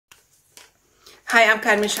Hi, I'm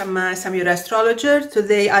Carmen Chammas. I'm your astrologer.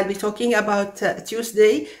 Today I'll be talking about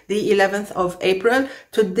Tuesday, the 11th of April.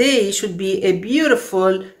 Today should be a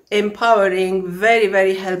beautiful, empowering,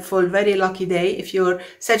 very helpful, very lucky day if you're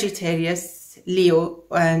Sagittarius, Leo,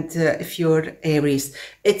 and if you're Aries.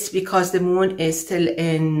 It's because the moon is still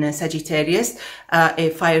in Sagittarius, a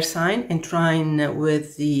fire sign, in trine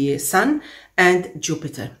with the sun and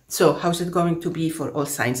Jupiter. So how's it going to be for all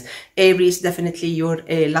signs? Aries, definitely you're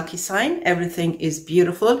a lucky sign. Everything is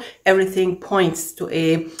beautiful. Everything points to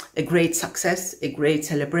a great success, a great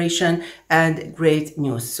celebration, and great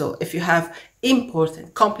news. So if you have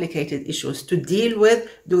important, complicated issues to deal with,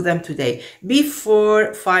 do them today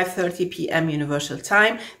before 5:30 p.m. Universal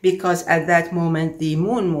Time, because at that moment the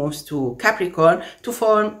moon moves to Capricorn to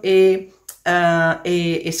form a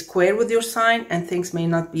square with your sign, and things may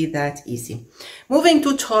not be that easy. Moving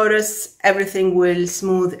to Taurus, everything will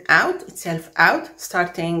smooth itself out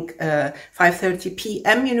starting 5:30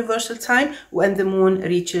 p.m. Universal Time, when the moon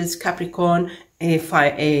reaches Capricorn,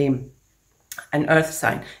 an earth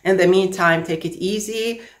sign. In the meantime, take it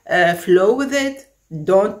easy, flow with it.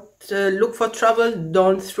 Don't look for trouble.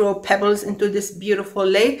 Don't throw pebbles into this beautiful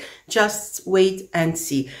lake. Just wait and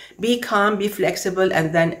see. Be calm, be flexible,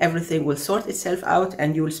 and then everything will sort itself out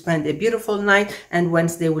and you will spend a beautiful night, and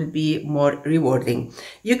Wednesday will be more rewarding.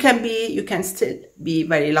 You can still be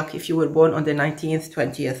very lucky if you were born on the 19th,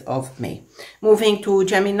 20th of May. Moving to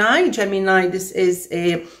Gemini. Gemini, this is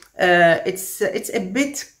it's a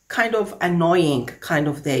bit kind of annoying kind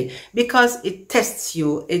of day, because it tests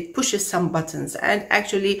you, it pushes some buttons, and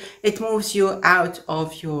actually it moves you out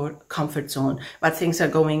of your comfort zone. But things are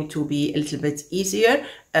going to be a little bit easier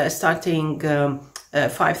starting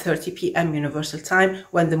 5:30 p.m. Universal Time,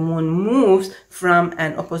 when the moon moves from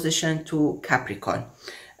an opposition to Capricorn.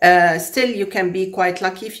 Still, you can be quite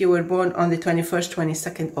lucky if you were born on the 21st,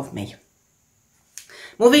 22nd of May.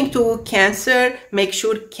 Moving to Cancer, make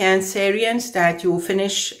sure, Cancerians, that you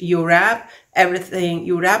finish, you wrap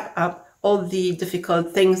up all the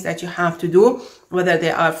difficult things that you have to do, whether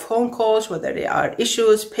they are phone calls, whether they are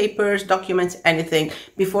issues, papers, documents, anything,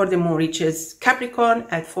 before the moon reaches Capricorn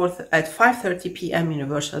at 5:30 p.m.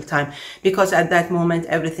 Universal Time, because at that moment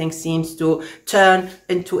everything seems to turn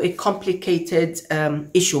into a complicated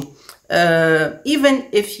issue. Even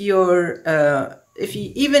if your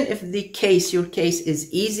case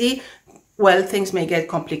is easy, well, things may get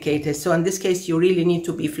complicated. So in this case, you really need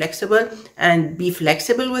to be flexible, and be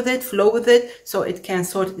flexible with it, flow with it, so it can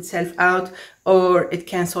sort itself out, or it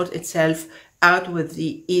can sort itself out with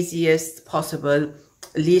the easiest possible,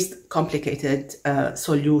 least complicated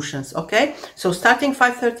solutions. Okay, so starting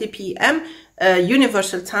 5:30 p.m.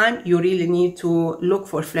 Universal Time, you really need to look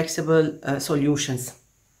for flexible solutions.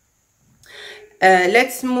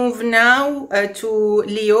 Let's move now to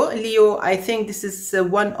Leo. Leo, I think this is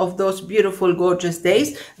one of those beautiful, gorgeous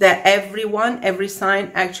days that every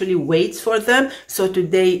sign actually waits for them. So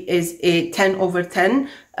today is a 10/10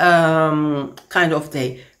 kind of day.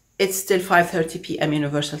 It's still 5:30 p.m.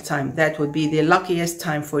 Universal Time. That would be the luckiest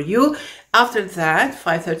time for you. After that,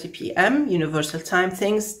 5:30 p.m. Universal Time,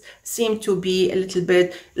 things seem to be a little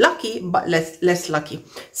bit lucky, but less lucky.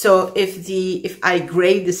 So if I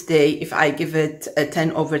grade this day, if I give it a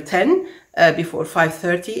 10/10 before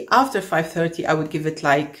 5:30, after 5:30 I would give it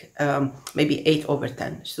like maybe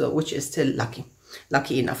 8/10, so which is still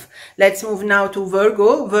lucky enough. Let's move now to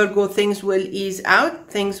Virgo. Virgo, things will ease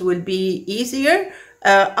out, things will be easier.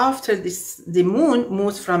 After this, the moon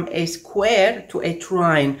moves from a square to a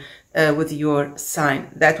trine with your sign.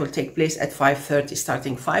 That will take place at 5:30,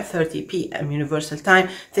 starting 5:30 p.m. Universal Time.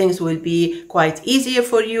 Things will be quite easier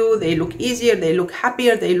for you. They look easier, they look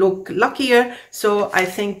happier, they look luckier. So I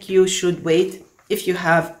think you should wait if you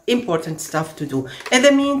have important stuff to do. In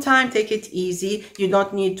the meantime, take it easy. You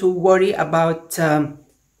don't need to worry about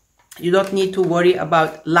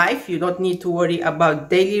life. You don't need to worry about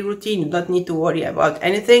daily routine. You don't need to worry about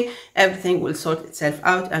anything. Everything will sort itself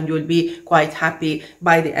out, and you'll be quite happy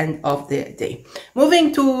by the end of the day.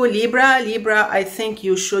 Moving to Libra. Libra, I think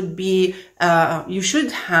you should be, you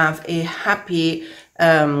should have a happy,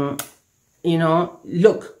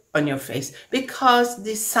 look on your face, because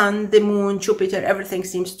the sun, the moon, Jupiter, everything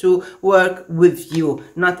seems to work with you,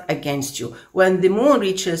 not against you. When the moon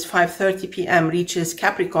reaches 5:30 p.m., reaches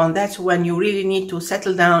Capricorn, that's when you really need to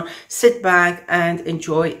settle down, sit back, and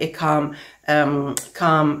enjoy a calm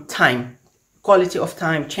time. Quality of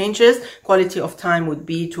time changes. Quality of time would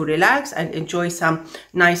be to relax and enjoy some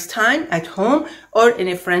nice time at home, or in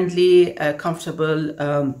a friendly, comfortable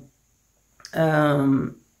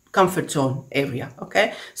comfort zone area.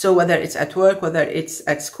 Okay, so whether it's at work, whether it's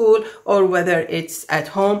at school, or whether it's at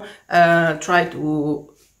home, try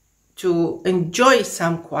to enjoy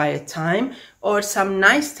some quiet time or some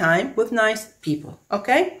nice time with nice people.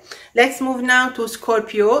 Okay, let's move now to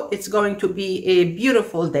Scorpio. It's going to be a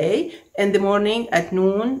beautiful day in the morning, at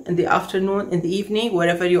noon, in the afternoon, in the evening,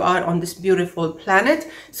 wherever you are on this beautiful planet.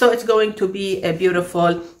 So it's going to be a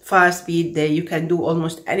beautiful fast speed day. You can do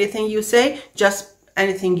almost anything you say, just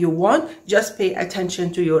anything you want. Just pay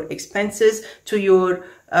attention to your expenses, to your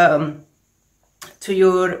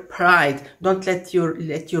pride. Don't let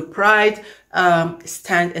your pride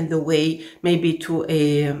stand in the way, maybe to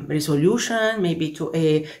a resolution, maybe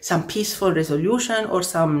to some peaceful resolution or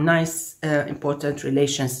some nice important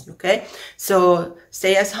relations. Okay, so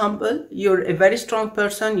stay as humble. You're a very strong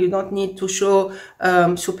person. You don't need to show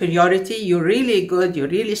superiority. You're really good, you're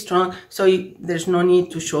really strong, so there's no need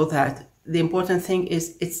to show that. The important thing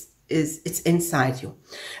is it's inside you.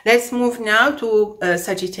 Let's move now to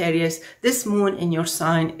Sagittarius. This moon in your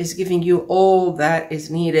sign is giving you all that is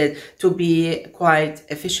needed to be quite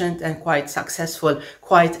efficient and quite successful,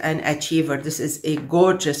 quite an achiever. This is a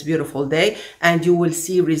gorgeous, beautiful day, and you will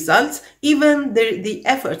see results. Even the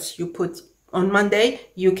efforts you put on Monday,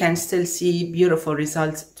 you can still see beautiful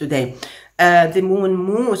results today. The moon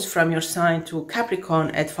moves from your sign to Capricorn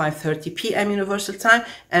at 5:30 p.m. Universal Time,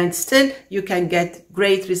 and still you can get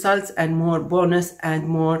great results and more bonus and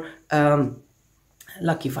more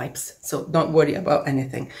lucky vibes. So don't worry about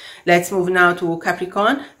anything. Let's move now to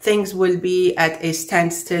Capricorn. Things will be at a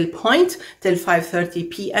standstill point till 5:30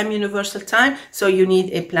 p.m. Universal Time. So you need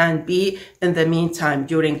a plan B in the meantime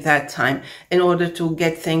during that time in order to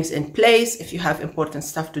get things in place if you have important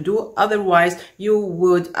stuff to do. Otherwise, you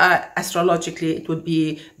would astrologically, it would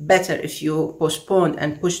be better if you postponed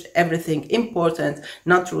and pushed everything important,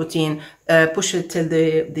 not routine, push it till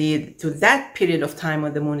to that period of time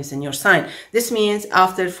when the moon is in your sign. This means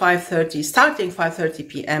after 5:30, starting 5:30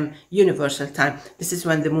 p.m. Universal Time, this is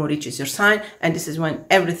when the moon reaches your sign, and this is when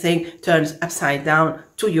everything turns upside down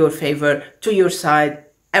to your favor, to your side.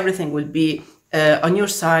 Everything will be on your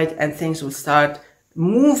side, and things will start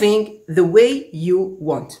moving the way you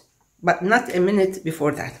want, but not a minute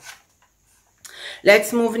before that.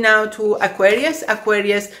 Let's move now to Aquarius.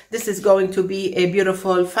 Aquarius, this is going to be a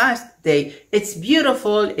beautiful, fast day. It's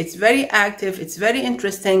beautiful, it's very active, it's very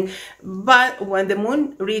interesting, but when the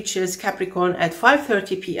moon reaches Capricorn at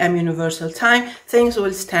 5:30 p.m. Universal Time, things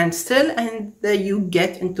will stand still, and you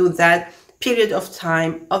get into that period of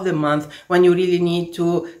time of the month when you really need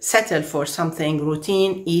to settle for something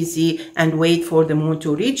routine, easy, and wait for the moon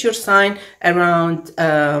to reach your sign around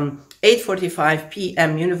 8:45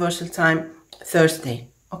 p.m. Universal Time, Thursday.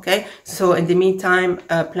 Okay, so in the meantime,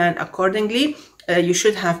 plan accordingly. You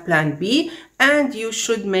should have plan B, and you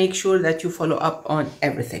should make sure that you follow up on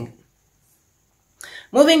everything.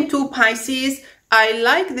 Moving to Pisces, I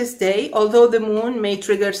like this day, although the moon may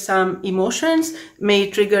trigger some emotions, may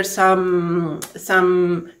trigger some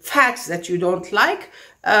facts that you don't like.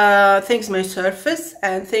 Things may surface,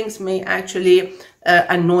 and things may actually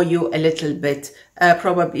annoy you a little bit.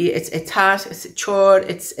 Probably it's a task, it's a chore,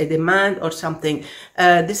 it's a demand or something.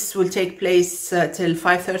 This will take place till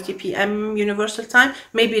 5:30 p.m. Universal Time.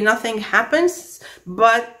 Maybe nothing happens,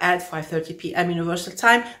 but at 5:30 p.m. Universal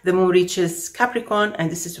Time, the moon reaches Capricorn,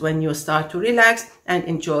 and this is when you start to relax and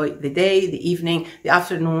enjoy the day, the evening, the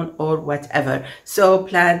afternoon, or whatever. So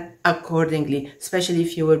plan accordingly, especially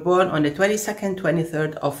if you were born on the 22nd,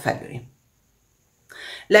 23rd of February.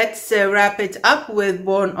 Let's wrap it up with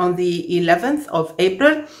born on the 11th of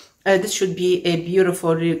April. This should be a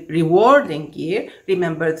beautiful, rewarding year.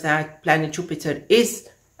 Remember that planet Jupiter is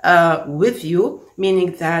with you,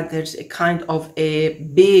 meaning that there's a kind of a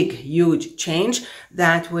big, huge change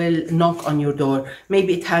that will knock on your door.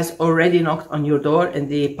 Maybe it has already knocked on your door in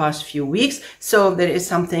the past few weeks. So there is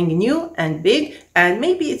something new and big, and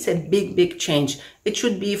maybe it's a big, big change. It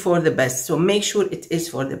should be for the best. So make sure it is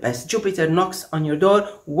for the best. Jupiter knocks on your door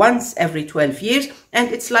once every 12 years,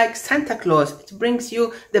 and it's like Santa Claus. It brings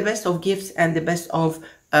you the best of gifts and the best of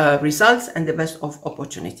results and the best of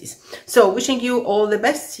opportunities. So wishing you all the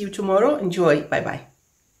best. See you tomorrow. Enjoy. Bye bye.